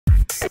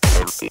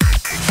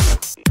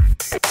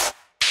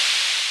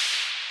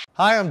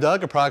Hi, I'm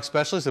Doug, a product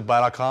specialist at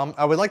Buy.com.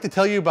 I would like to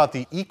tell you about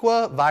the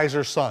Iqua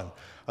Vizor SUN,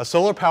 a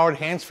solar-powered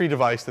hands-free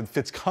device that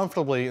fits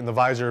comfortably in the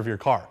visor of your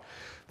car.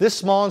 This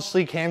small and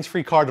sleek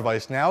hands-free car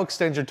device now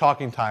extends your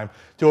talking time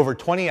to over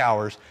 20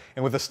 hours,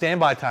 and with a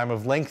standby time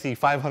of lengthy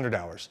 500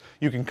 hours,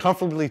 you can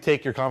comfortably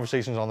take your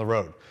conversations on the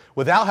road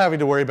without having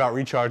to worry about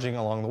recharging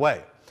along the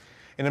way.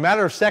 In a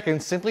matter of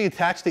seconds, simply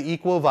attach the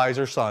Iqua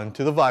Vizor SUN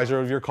to the visor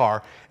of your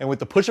car, and with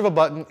the push of a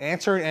button,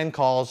 answer and end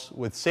calls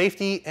with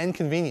safety and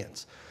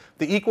convenience.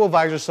 The Iqua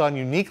Vizor SUN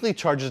uniquely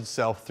charges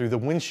itself through the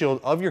windshield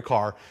of your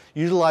car,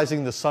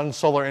 utilizing the sun's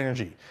solar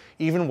energy,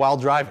 even while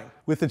driving.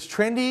 With its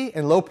trendy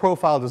and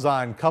low-profile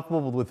design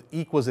coupled with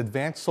Iqua's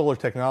advanced solar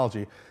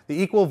technology,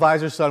 the Iqua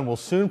Vizor SUN will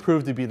soon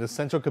prove to be an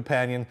essential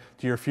companion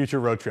to your future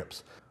road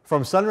trips.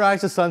 From sunrise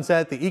to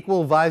sunset, the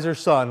Iqua Vizor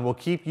SUN will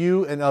keep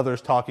you and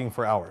others talking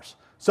for hours.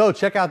 So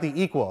check out the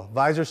Iqua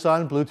Vizor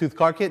SUN Bluetooth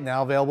car kit,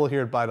 now available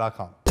here at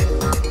Buy.com.